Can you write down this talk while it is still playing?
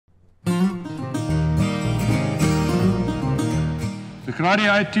karate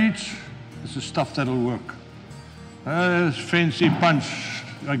I teach is the stuff that'll work. Fancy punch,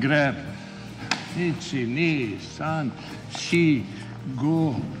 a grab. Ichi, ni, san, shi,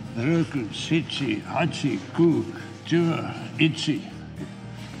 go, roku, shichi, hachi, ku, jua, ichi.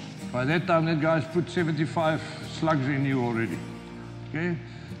 By that time, that guy's put 75 slugs in you already. Okay?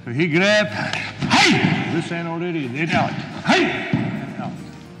 So he grabbed, hey! This hand already, then out. Hey! And out.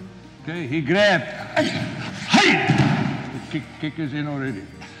 Okay, he grabbed, hey! The kick is in already.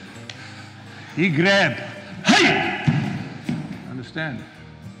 He grabbed, hey! Understand?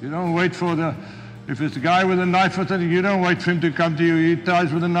 You don't wait for the, if it's a guy with a knife or something, you don't wait for him to come to you. He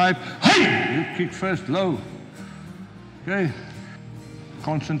tries with a knife, hey! You kick first, low. Okay?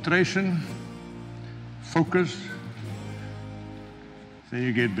 Concentration, focus, then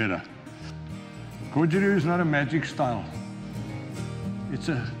you get better. Goju Ryu is not a magic style. It's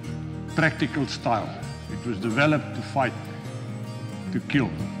a practical style. It was developed to fight, to kill,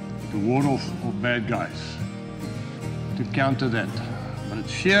 to ward off bad guys, to counter that. But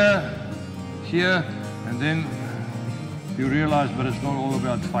it's here, and then you realize, but it's not all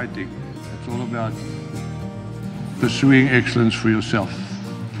about fighting. It's all about pursuing excellence for yourself.